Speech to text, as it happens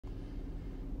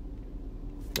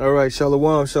All right,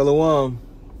 shalom, shalom.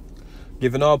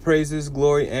 Giving all praises,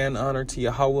 glory, and honor to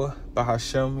Yahweh,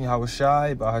 Bahashem, Yahweh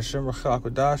Shai, Bahashem, Rachel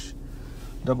Kodash.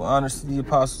 Double honors to the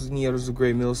apostles and the elders of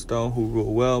Great Millstone who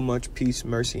rule well, much peace,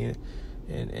 mercy,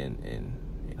 and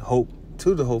hope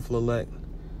to the hopeful elect.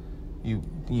 You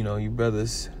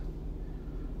brothers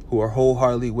who are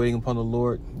wholeheartedly waiting upon the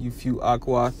Lord. You few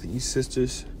Akwath, you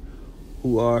sisters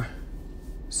who are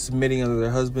submitting under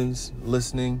their husbands,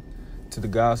 listening to the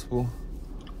gospel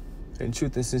in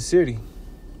truth and sincerity.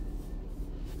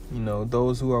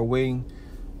 Those who are waiting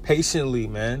patiently,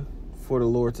 man, for the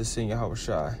Lord to send Yahweh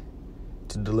Shai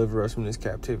to deliver us from this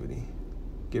captivity.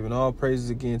 Giving all praises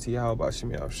again to Yahweh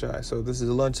Bashem Yahweh Shai. So this is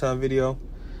a lunchtime video,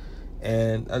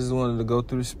 and I just wanted to go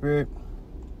through the spirit.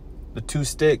 The two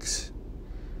sticks,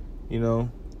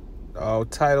 I'll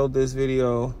title this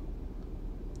video,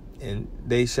 and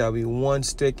they shall be one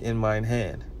stick in mine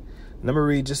hand. And I'm going to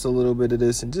read just a little bit of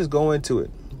this and just go into it.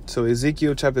 So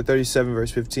Ezekiel chapter 37,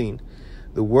 verse 15.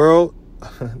 The word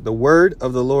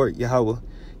of the Lord Yahweh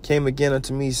came again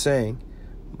unto me, saying,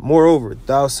 Moreover,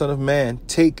 thou son of man,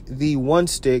 take thee one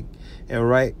stick and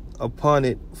write upon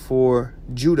it for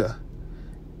Judah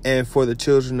and for the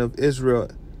children of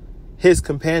Israel, his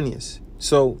companions.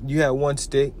 So you have one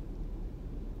stick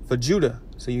for Judah.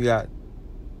 So you got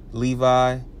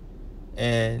Levi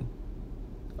and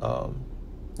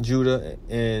Judah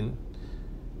and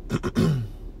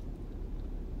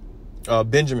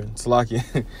Benjamin,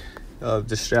 Salakia,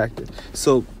 distracted.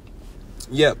 So,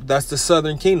 yep, that's the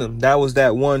southern kingdom. That was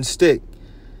that one stick.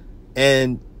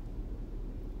 And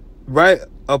write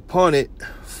upon it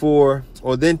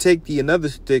then take another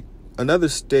stick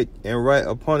and write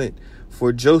upon it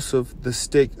for Joseph, the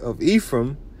stick of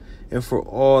Ephraim, and for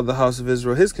all the house of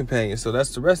Israel, his companions. So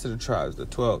that's the rest of the tribes, the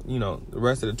 12, the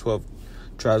rest of the 12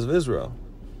 tribes of Israel.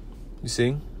 You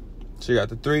see? So you got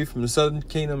the 3 from the southern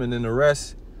kingdom, and then the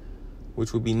rest,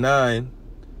 which would be 9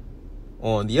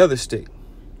 on the other stick.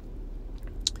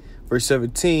 Verse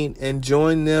 17, and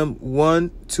join them one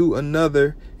to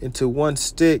another into one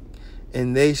stick,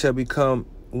 and they shall become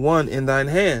one in thine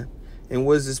hand. And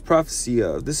what is this prophecy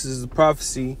of? This is the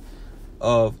prophecy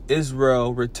of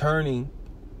Israel returning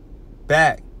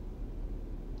back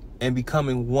and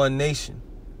becoming one nation.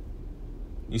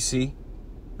 You see?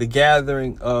 The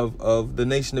gathering of the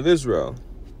nation of Israel.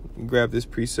 Grab this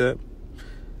precept.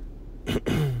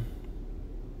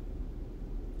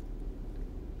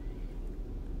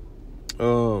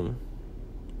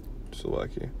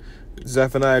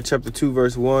 Zephaniah chapter 2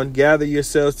 verse 1. Gather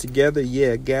yourselves together,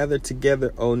 gather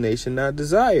together, O nation not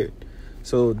desired.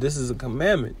 So this is a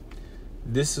commandment.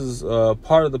 This is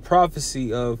part of the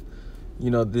prophecy of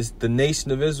the nation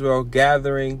of Israel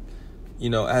gathering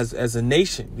as a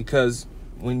nation, because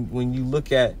when you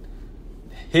look at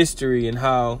history and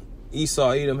how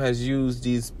Esau Edom has used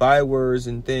these bywords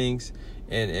and things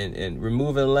and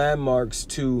removing landmarks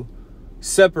to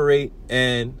separate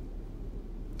and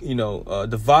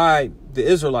divide the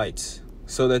Israelites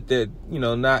so that they're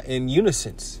not in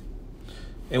unison.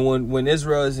 And when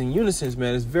Israel is in unison,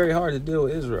 man, it's very hard to deal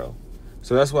with Israel.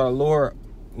 So that's why the Lord,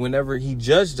 whenever he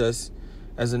judged us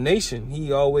as a nation,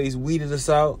 he always weeded us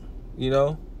out,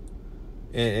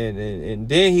 and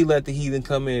then he let the heathen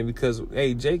come in, because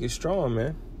hey, Jake is strong,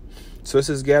 man. So it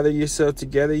says, gather yourself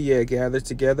together, gather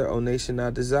together, O nation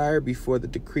not desired, before the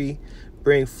decree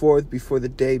bring forth, before the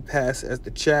day pass as the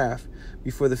chaff,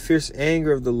 before the fierce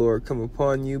anger of the Lord come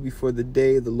upon you, before the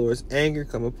day of the Lord's anger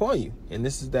come upon you. And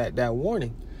this is that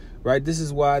warning, right? This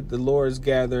is why the Lord is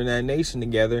gathering that nation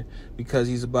together, because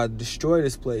he's about to destroy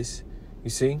this place,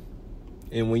 you see?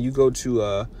 And when you go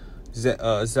to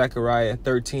Zechariah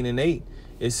 13 and 8,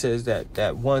 it says that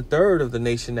 1/3 of the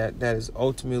nation that is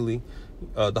ultimately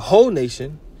the whole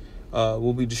nation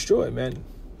will be destroyed, man.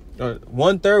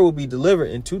 1/3 will be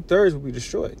delivered and 2/3 will be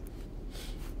destroyed.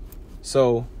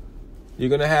 So you're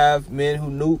gonna have men who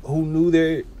knew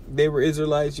they were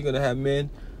Israelites. You're gonna have men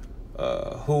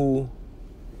who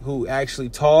actually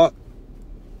taught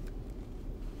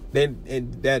that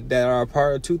are a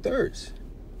part of 2/3.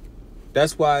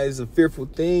 That's why it's a fearful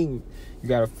thing. You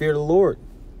gotta fear the Lord.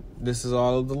 This is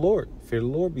all of the Lord. Fear the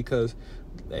Lord, because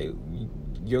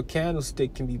your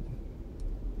candlestick can be,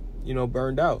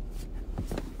 burned out.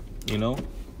 Then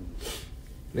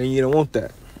you don't want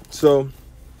that. So,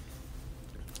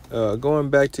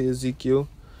 going back to Ezekiel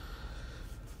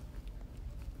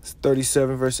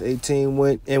 37 verse 18,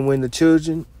 when the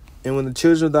children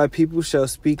of thy people shall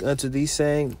speak unto thee,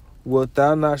 saying, Wilt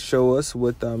thou not show us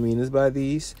what thou meanest by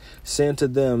these? Say unto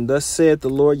them, Thus saith the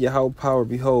Lord Yahweh power,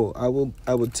 Behold, I will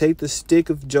take the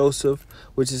stick of Joseph,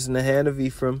 which is in the hand of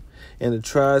Ephraim, and the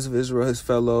tribes of Israel his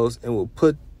fellows, and will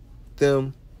put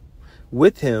them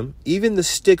with him, even the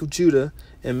stick of Judah,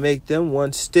 and make them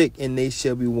one stick, and they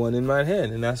shall be one in my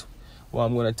hand. And that's why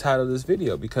I'm going to title this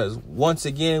video, because once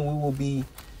again we will be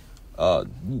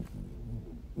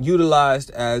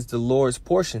utilized as the Lord's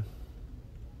portion.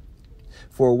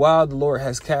 For a while the Lord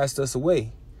has cast us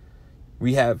away.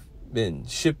 We have been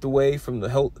shipped away from the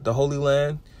Holy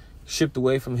Land, shipped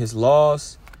away from his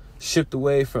laws, shipped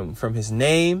away from his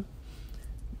name.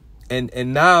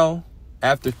 And now,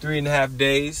 after 3.5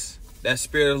 days, that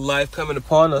spirit of life coming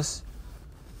upon us,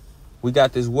 we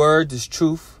got this word, this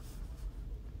truth,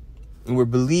 and we're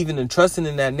believing and trusting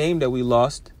in that name that we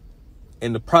lost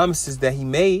and the promises that he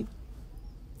made.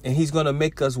 And he's going to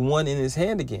make us one in his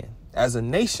hand again as a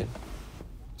nation,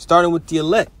 starting with the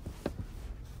elect.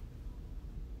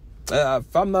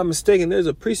 If I'm not mistaken, there's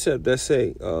a precept that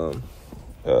say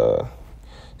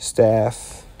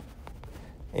staff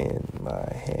in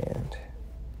my hand,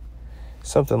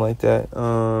 something like that.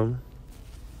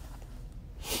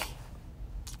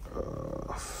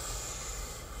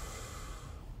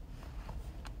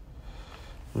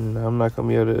 No, I'm not gonna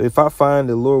be able to. If I find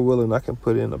it, Lord willing, I can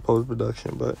put it in a post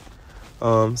production. But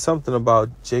something about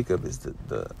Jacob is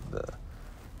the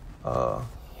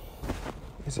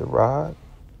is it rod?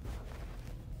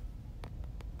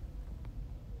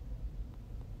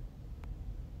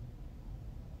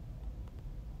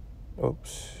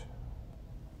 Oops.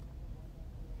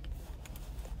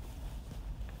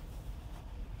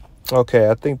 Okay,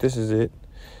 I think this is it.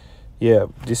 Yeah,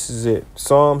 this is it.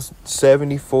 Psalms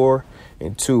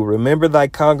 74:2. Remember thy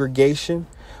congregation,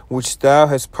 which thou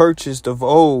hast purchased of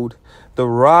old, the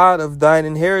rod of thine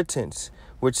inheritance,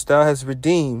 which thou hast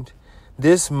redeemed,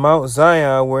 this Mount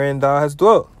Zion wherein thou hast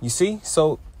dwelt. You see?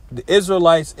 So the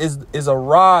Israelites is a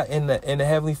rod in the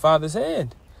Heavenly Father's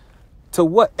hand. To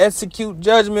what? Execute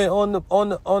judgment on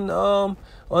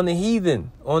the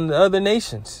heathen, on the other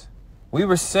nations. We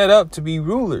were set up to be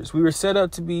rulers. We were set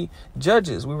up to be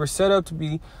judges. We were set up to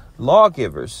be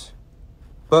lawgivers.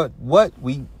 But what?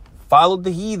 We followed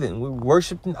the heathen. We were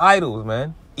worshiping idols,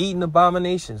 man. Eating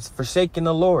abominations, forsaking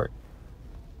the Lord.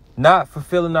 Not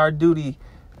fulfilling our duty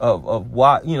of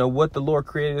what the Lord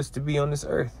created us to be on this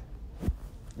earth.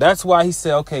 That's why he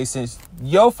said, okay, since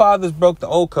your fathers broke the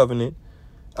old covenant,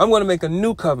 I'm going to make a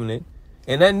new covenant.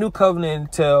 And that new covenant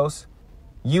entails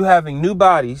you having new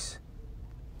bodies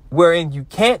wherein you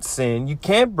can't sin, you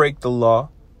can't break the law,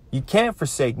 you can't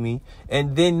forsake me.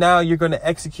 And then now you're going to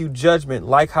execute judgment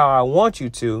like how I want you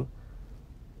to,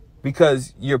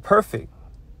 because you're perfect.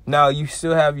 Now you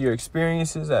still have your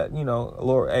experiences that,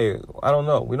 Lord, hey, I don't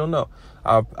know. We don't know.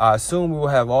 I assume we will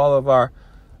have all of our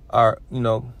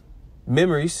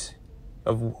memories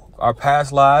of our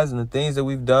past lives and the things that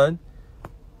we've done,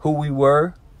 who we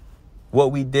were,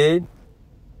 what we did,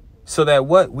 so that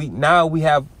we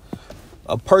have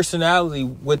a personality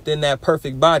within that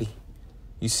perfect body.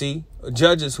 You see,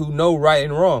 judges who know right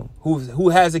and wrong, who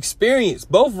has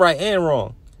experienced both right and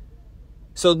wrong.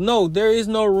 So no, there is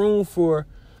no room for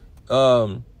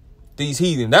these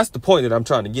heathen. That's the point that I'm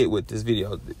trying to get with this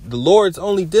video. The Lord's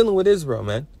only dealing with Israel,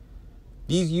 man.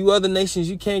 You other nations,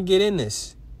 you can't get in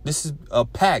this. This is a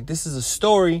pact. This is a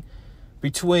story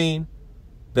between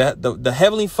the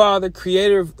Heavenly Father,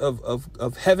 creator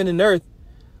of heaven and earth,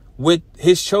 with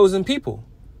his chosen people.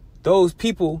 Those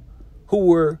people who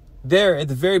were there at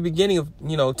the very beginning of,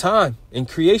 time and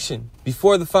creation,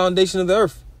 before the foundation of the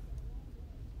earth.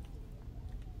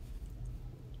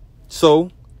 So,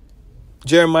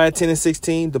 Jeremiah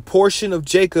 10:16, the portion of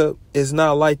Jacob is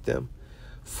not like them,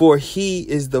 for he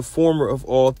is the former of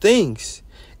all things,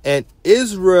 and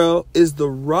Israel is the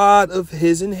rod of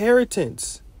his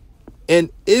inheritance.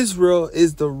 And Israel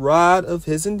is the rod of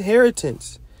his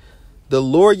inheritance. The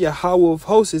Lord Yahweh of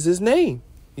hosts is his name.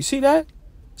 You see that?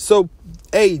 So,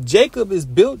 hey, Jacob is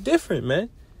built different, man.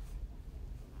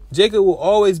 Jacob will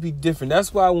always be different.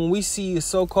 That's why when we see a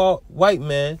so-called white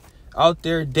man out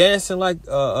there dancing like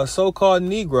a so-called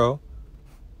Negro,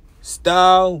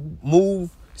 style, move,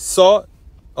 salt,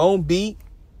 on beat,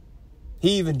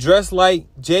 he even dressed like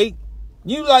Jake,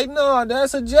 you like, no,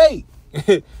 that's a Jake.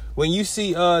 When you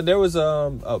see, there was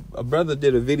a brother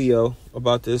did a video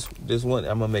about this one.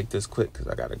 I'm gonna make this quick because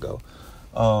I gotta go.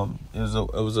 It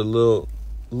was a little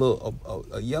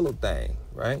yellow thing,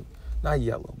 right? Not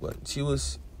yellow, but she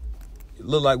looked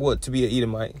like what to be an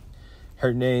Edomite.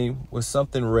 Her name was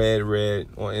something red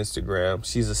on Instagram.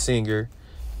 She's a singer,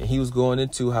 and he was going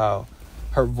into how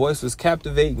her voice was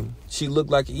captivating. She looked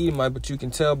like an Edomite, but you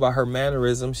can tell by her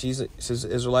mannerism she's an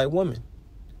Israelite woman.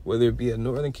 Whether it be a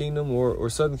Northern Kingdom or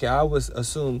Southern Kingdom, I would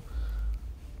assume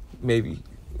maybe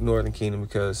Northern Kingdom,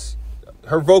 because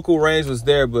her vocal range was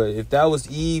there, but if that was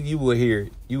Eve, you would hear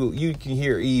it. You can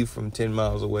hear Eve from 10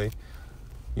 miles away.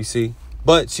 You see?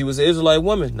 But she was an Israelite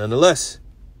woman, nonetheless.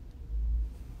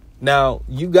 Now,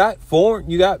 you got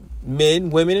men,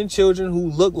 women, and children who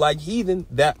look like heathen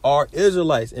that are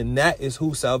Israelites, and that is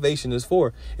who salvation is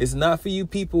for. It's not for you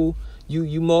people,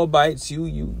 you Moabites,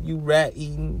 you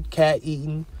rat-eating,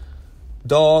 cat-eating,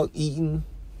 dog-eating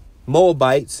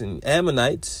Moabites and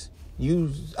Ammonites,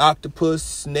 you octopus,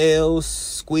 snails,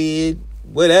 squid,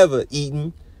 whatever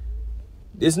eating.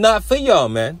 It's not for y'all,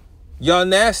 man. Y'all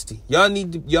nasty. Y'all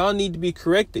need to be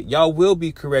corrected. Y'all will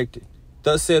be corrected.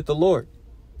 Thus saith the Lord.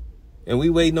 And we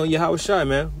waiting on Yahushua,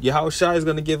 man. Yahushua is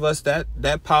going to give us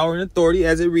that power and authority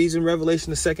as it reads in Revelation,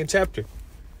 the 2nd chapter.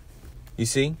 You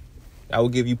see? I will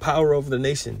give you power over the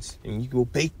nations. And you will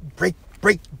break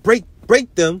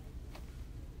them.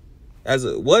 As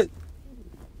a what?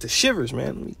 The shivers,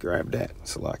 man. Let me grab that.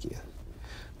 Salakia.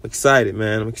 I'm excited,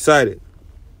 man. I'm excited.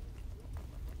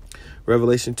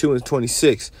 Revelation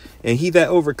 2:26. And he that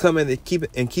overcometh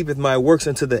and keepeth my works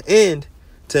unto the end,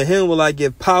 to him will I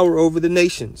give power over the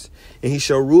nations, and he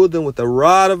shall rule them with a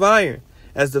rod of iron.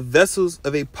 As the vessels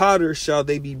of a potter shall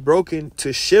they be broken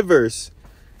to shivers.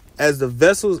 As the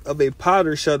vessels of a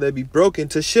potter shall they be broken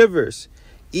to shivers,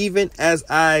 even as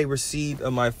I received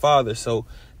of my Father. So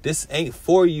this ain't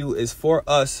for you, it's for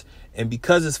us. And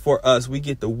because it's for us, we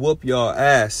get to whoop y'all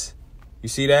ass. You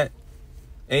see that?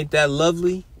 Ain't that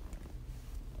lovely?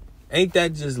 Ain't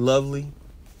that just lovely?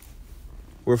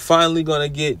 We're finally going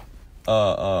to get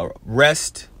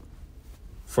rest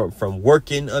from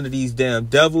working under these damn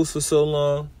devils for so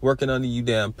long, working under you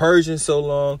damn Persians so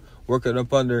long, working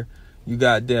up under you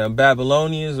goddamn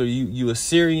Babylonians or you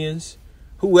Assyrians,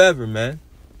 whoever, man.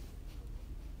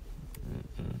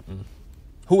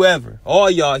 Whoever, all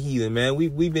y'all heathen, man.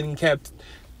 We've been captives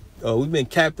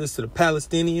to the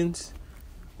Palestinians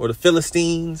or the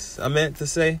Philistines. I meant to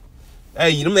say,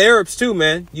 hey, them Arabs too,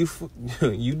 man. You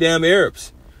damn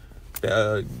Arabs.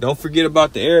 Don't forget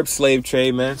about the Arab slave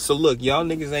trade, man. So look, y'all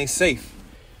niggas ain't safe.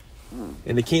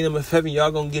 In the kingdom of heaven,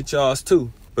 y'all gonna get y'all's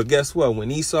too. But guess what?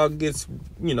 When Esau gets,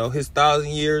 his 1,000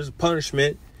 years of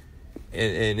punishment,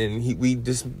 and we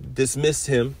dismiss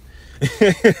him,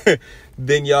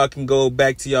 then y'all can go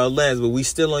back to y'all lands. But we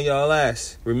still on y'all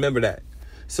ass. Remember that.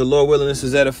 So Lord willing, this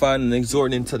is edifying and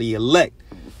exhorting into the elect,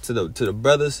 to the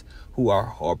brothers who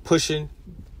are pushing.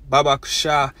 Baba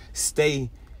Kusha, stay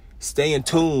in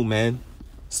tune, man.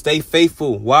 Stay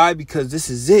faithful. Why? Because this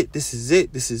is it. This is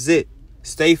it. This is it.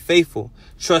 Stay faithful.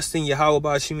 Trust in Yahweh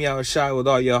Ba'ashim Yahushua with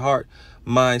all your heart,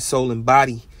 mind, soul, and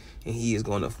body. And he is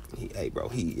going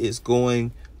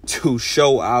to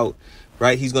show out,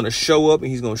 right? He's going to show up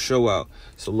and he's going to show out.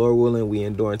 So Lord willing, we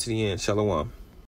endure to the end. Shalom.